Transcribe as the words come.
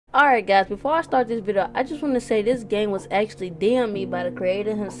Alright guys, before I start this video, I just want to say this game was actually DM'd me by the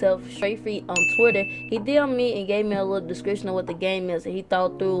creator himself, Straight Free, on Twitter. He DM'd me and gave me a little description of what the game is, and he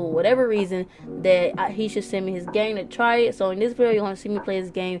thought through whatever reason that he should send me his game to try it. So in this video, you're going to see me play this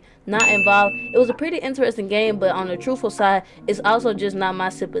game, not involved. It was a pretty interesting game, but on the truthful side, it's also just not my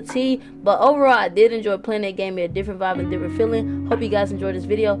sip of tea. But overall, I did enjoy playing that game. It had a different vibe and different feeling. Hope you guys enjoyed this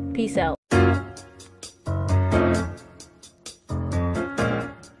video. Peace out.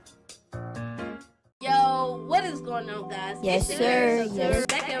 What is going on, guys? Yes, sir. Yes.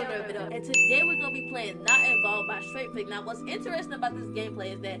 Back at another video, and today we're gonna be playing Not Involved by Straight Free. Now, what's interesting about this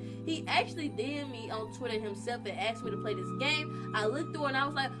gameplay is that he actually DM'd me on Twitter himself and asked me to play this game. I looked through it and I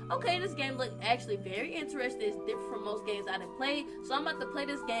was like, okay, this game looks actually very interesting. It's different from most games I done played, so I'm about to play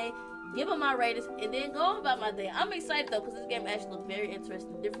this game, give him my ratings, and then go on about my day. I'm excited though, because this game actually looks very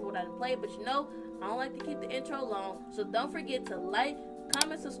interesting, different from what I done played. But you know, I don't like to keep the intro long, so don't forget to like,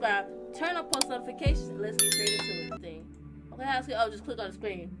 comment, subscribe, turn on post notifications, and let's get straight into it. Okay, how to just click on the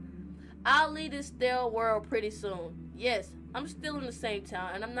screen. I'll leave this stale world pretty soon. Yes, I'm still in the same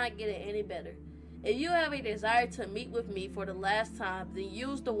town, and I'm not getting any better. If you have a desire to meet with me for the last time, then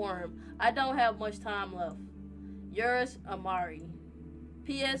use the worm. I don't have much time left. Yours, Amari.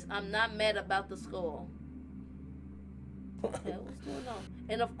 P.S. I'm not mad about the score. Okay, what's going on?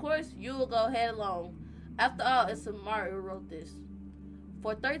 And of course, you will go head along. After all, it's Amari who wrote this.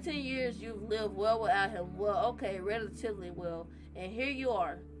 For 13 years, you've lived well without him. Well, okay, relatively well. And here you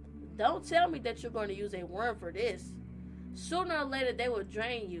are. Don't tell me that you're going to use a worm for this. Sooner or later, they will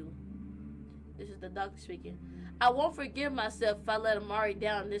drain you. This is the doctor speaking. I won't forgive myself if I let Amari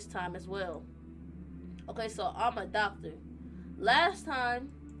down this time as well. Okay, so I'm a doctor. Last time...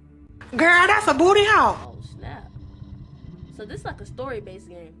 Girl, that's a booty hole. Oh, snap. So this is like a story-based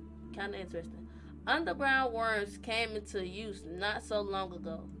game. Kind of interesting. Underground worms came into use not so long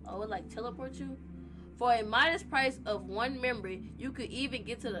ago. Oh, it like teleport you? For a modest price of 1 memory, you could even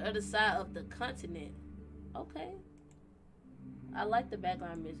get to the other side of the continent. Okay. I like the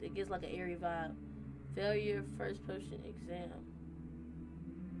background music. It gives like an eerie vibe. Failure first person exam.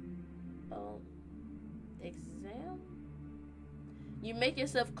 Exam? You make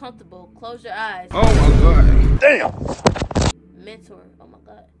yourself comfortable. Close your eyes. Oh my god. Damn. Mentor. Oh my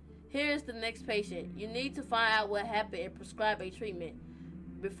god. Here is the next patient. You need to find out what happened and prescribe a treatment.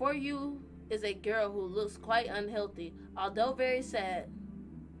 Before you is a girl who looks quite unhealthy, although very sad.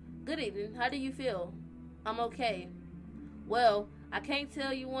 Good evening. How do you feel? I'm okay. Well, I can't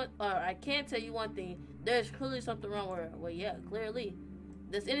tell you one thing. There's clearly something wrong with her. Well, yeah, clearly.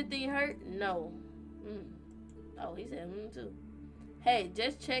 Does anything hurt? No. Oh, he said too. Hey,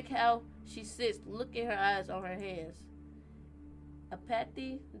 just check how she sits. Look at her eyes on her hands.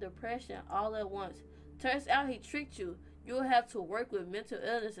 Apathy, depression, all at once. Turns out he tricked you. You'll have to work with mental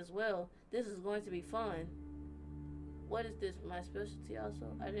illness as well. This is going to be fun. What is this? My specialty also?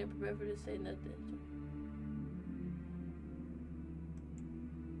 I didn't prepare for this. Say nothing.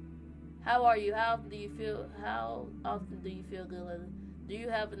 How are you? How often do you feel? How often do you feel good lately? Do you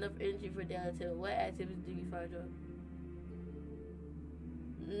have enough energy for daily activity? What activities do you find joy?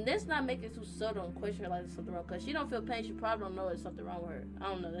 Let's not make it too subtle and question her like there's something wrong. Because she don't feel pain, she probably don't know there's something wrong with her. I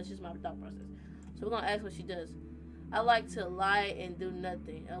don't know. That's just my thought process. So we're going to ask what she does. I like to lie and do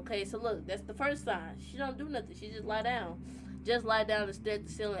nothing. Okay, so look, that's the first sign. She don't do nothing. She just lie down. Just lie down and stare at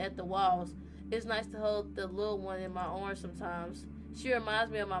the ceiling, at the walls. It's nice to hold the little one in my arms sometimes. She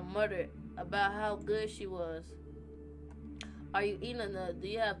reminds me of my mother, about how good she was. Are you eating enough? Do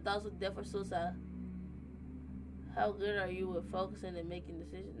you have thoughts of death or suicide? How good are you with focusing and making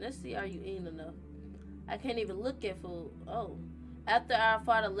decisions? Let's see, are you eating enough? I can't even look at food. Oh. After our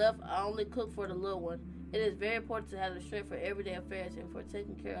father left, I only cook for the little one. It is very important to have the strength for everyday affairs and for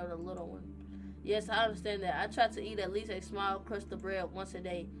taking care of the little one. Yes, I understand that. I try to eat at least a small crust of bread once a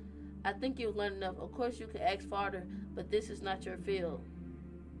day. I think you've learned enough. Of course, you can ask farther, but this is not your field.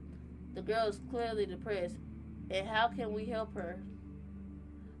 The girl is clearly depressed. And how can we help her?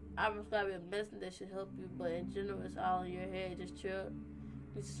 I prescribe you a medicine that should help you, but in general, it's all in your head. Just chill.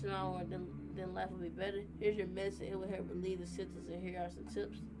 It's smaller, then life will be better. Here's your medicine. It will help relieve the symptoms, and here are some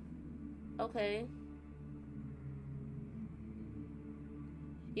tips. Okay.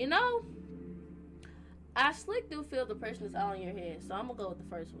 You know, I slick do feel depression is all in your head, so I'm going to go with the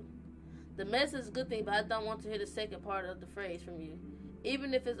first one. The medicine is a good thing, but I don't want to hear the second part of the phrase from you.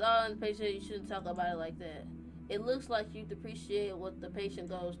 Even if it's all in the patient, you shouldn't talk about it like that. It looks like you depreciate what the patient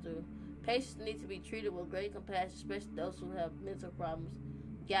goes through. Patients need to be treated with great compassion, especially those who have mental problems.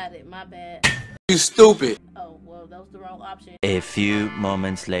 Got it, my bad. You stupid. Oh, well, that was the wrong option. A few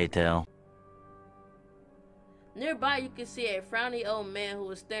moments later. Nearby, you can see a frowny old man who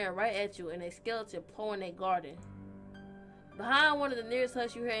is staring right at you and a skeleton plowing a garden. Behind one of the nearest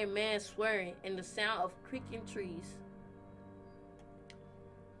huts, you hear a man swearing and the sound of creaking trees.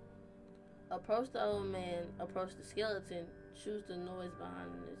 Approach the old man, approach the skeleton, choose the noise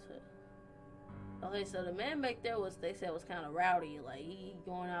behind this hut. Okay, so the man back there they said was kind of rowdy, like he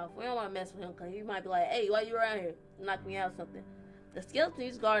going out. We don't want to mess with him because he might be like, hey, why you around here? Knock me out or something. The skeleton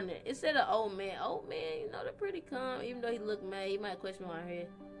is gardening. It said an old man. Old man, you know, they're pretty calm. Even though he look mad, he might question me right here.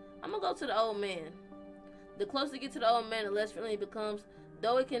 I'm going to go to the old man. The closer you get to the old man, the less friendly he becomes.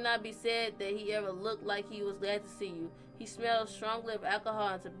 Though it cannot be said that he ever looked like he was glad to see you. He smells strongly of alcohol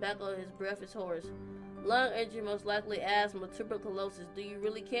and tobacco. His breath is hoarse. Lung injury, most likely asthma, tuberculosis. Do you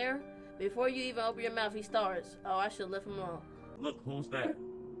really care? Before you even open your mouth, he starts. Oh, I should have left him alone. Look, who's that?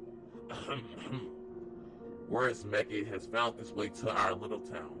 Whereas Maggie has found this way to our little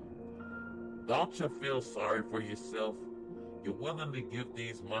town. Don't you feel sorry for yourself? You willingly give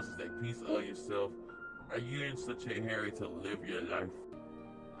these monsters a piece of yourself. Are you in such a hurry to live your life?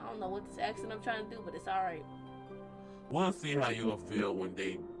 I don't know what this accent I'm trying to do, but it's alright. Wanna see how you'll feel when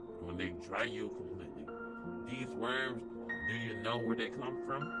they dry you completely. These worms, do you know where they come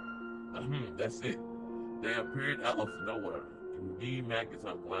from? That's it. They appeared out of nowhere. Indeed, maggots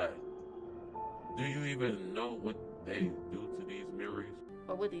are glad. Do you even know what they do to these memories?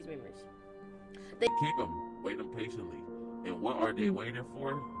 Or with these memories? They keep them, wait them patiently. And what are they waiting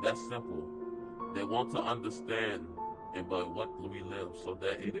for? That's simple. They want to understand and by what we live so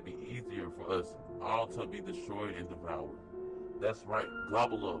that it'll be easier for us all to be destroyed and devoured. That's right,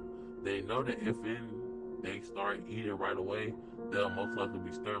 gobble up. They know that if they start eating right away, they'll most likely be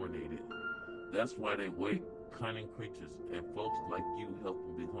exterminated. That's why they wait cunning creatures, and folks like you help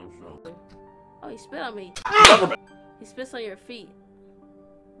them become strong. Oh, he spit on me. He spits on your feet.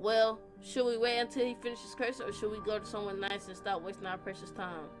 Well, should we wait until he finishes cursing, or should we go to someone nice and stop wasting our precious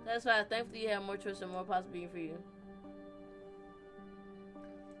time? That's why thankfully you have more choice and more possibility for you.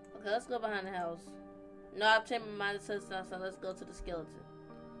 Okay, let's go behind the house. No, I've changed my mind to touchdown, so let's go to the skeleton.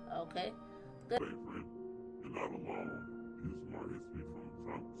 Okay. Good. Hey, friend, you're not alone. He's my history from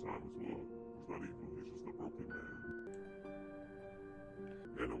time to time as well. He's not evil, he's just a broken man.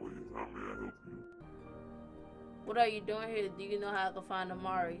 Anyways, how may I help you? What are you doing here? Do you know how I can find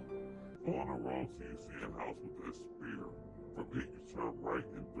Amari? On the road, so you see a house with a spear. From it, you turn right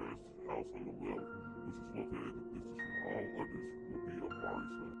and there's a house on the left, which is located in the distance from all others, will be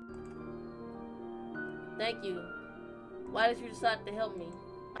Amari's hut. Thank you. Why did you decide to help me?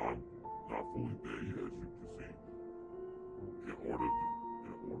 I'm not fully there yet, as you can see. In order to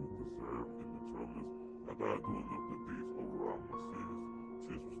serve in the terminus, I gotta do enough good deeds override my sins.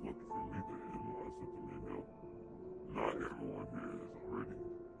 Sis was looking for me to end my symptom and help. Not everyone here has already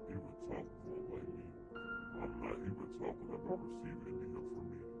even talked before like me. I'm not even talking about receiving any help from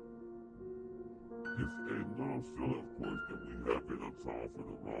me. It's a little silly, of course, that we have been atoned for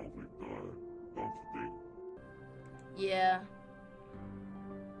the wrongs we've done, don't you think? Yeah.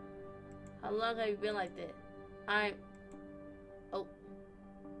 How long have you been like that? Oh.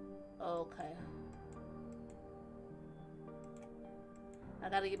 Okay. I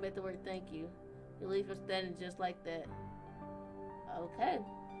gotta get back to work, thank you. You leave him standing just like that. Okay.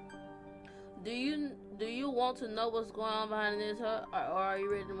 Do you want to know what's going on behind this hut, or are you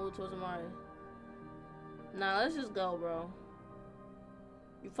ready to move towards Amari? Nah, let's just go, bro.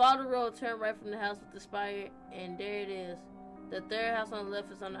 You follow the road, turn right from the house with the spire, and there it is. The third house on the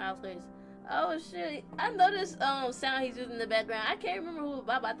left is on the outskirts. Oh shit! I know this sound he's using in the background. I can't remember who it was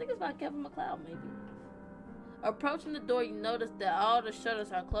by, but I think it's by Kevin McLeod, maybe. Approaching the door, you notice that all the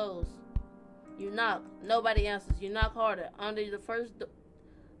shutters are closed. You knock. Nobody answers. You knock harder. Under your fist,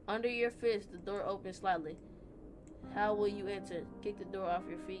 the door opens slightly. How will you enter? Kick the door off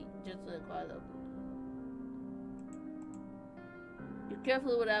your feet, gently and quietly open. You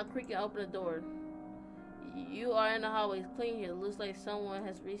carefully, without creaking, open the door. You are in the hallway. It's clean here. It looks like someone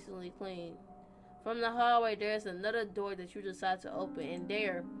has recently cleaned. From the hallway, there is another door that you decide to open, and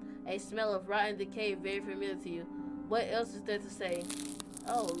there, a smell of rotten decay very familiar to you. What else is there to say?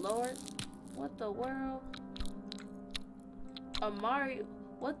 Oh, Lord. What the world? Amari,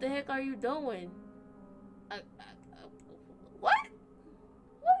 what the heck are you doing? What?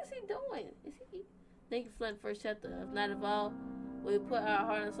 What is he doing? Is he? Thank you for the first chapter of Night of All. We put our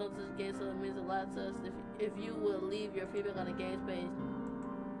heart and soul to this game, so it means a lot to us if you will leave your feedback on the game's page.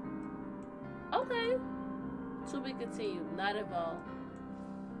 Okay. To be continued. Not involved.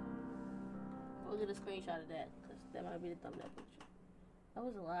 We'll get a screenshot of that, because that might be the thumbnail picture. That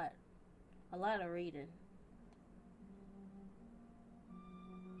was a lot. A lot of reading.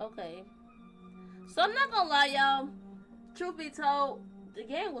 Okay. So I'm not gonna lie, y'all. Truth be told, the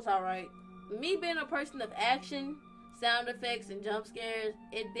game was alright. Me being a person of action, sound effects, and jump scares,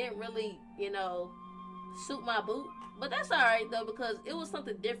 it didn't really, suit my boot. But that's alright, though, because it was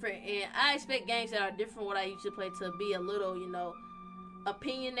something different. And I expect games that are different from what I usually play to be a little,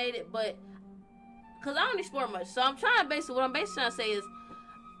 opinionated. But, because I don't explore much. So what I'm basically trying to say is,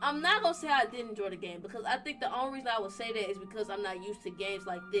 I'm not going to say I didn't enjoy the game. Because I think the only reason I would say that is because I'm not used to games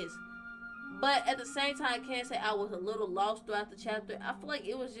like this. But at the same time, I can't say I was a little lost throughout the chapter. I feel like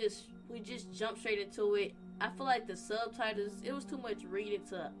we just jumped straight into it. I feel like the subtitles, it was too much reading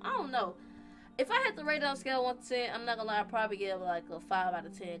I don't know. If I had to rate it on a scale of 1 to 10, I'm not gonna lie, I'd probably give it like a 5 out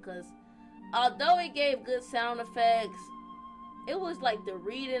of 10. Because although it gave good sound effects, it was like the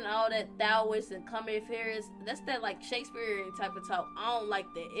reading, all that thouist and common fairies. That's that like Shakespearean type of talk. I don't like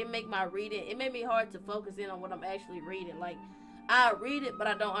that. It made me hard to focus in on what I'm actually reading. Like, I read it, but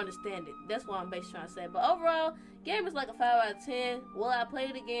I don't understand it. That's what I'm basically trying to say. But overall, game is like a 5 out of 10. Will I play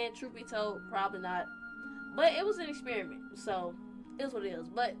it again? Truth be told, probably not. But it was an experiment, so it is what it is.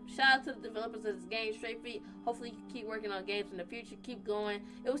 But shout out to the developers of this game, Straight Feet. Hopefully you can keep working on games in the future. Keep going.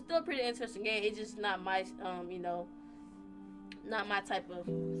 It was still a pretty interesting game. It's just not my, not my type of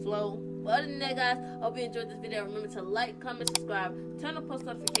flow. But other than that, guys, I hope you enjoyed this video. Remember to like, comment, subscribe, turn on post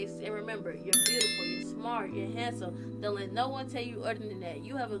notifications, and remember, you're beautiful, you're smart, you're handsome. Don't let no one tell you other than that.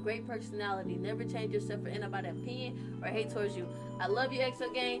 You have a great personality. Never change yourself for anybody's opinion or hate towards you. I love you,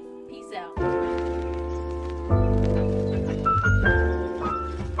 EXO gang. Peace out.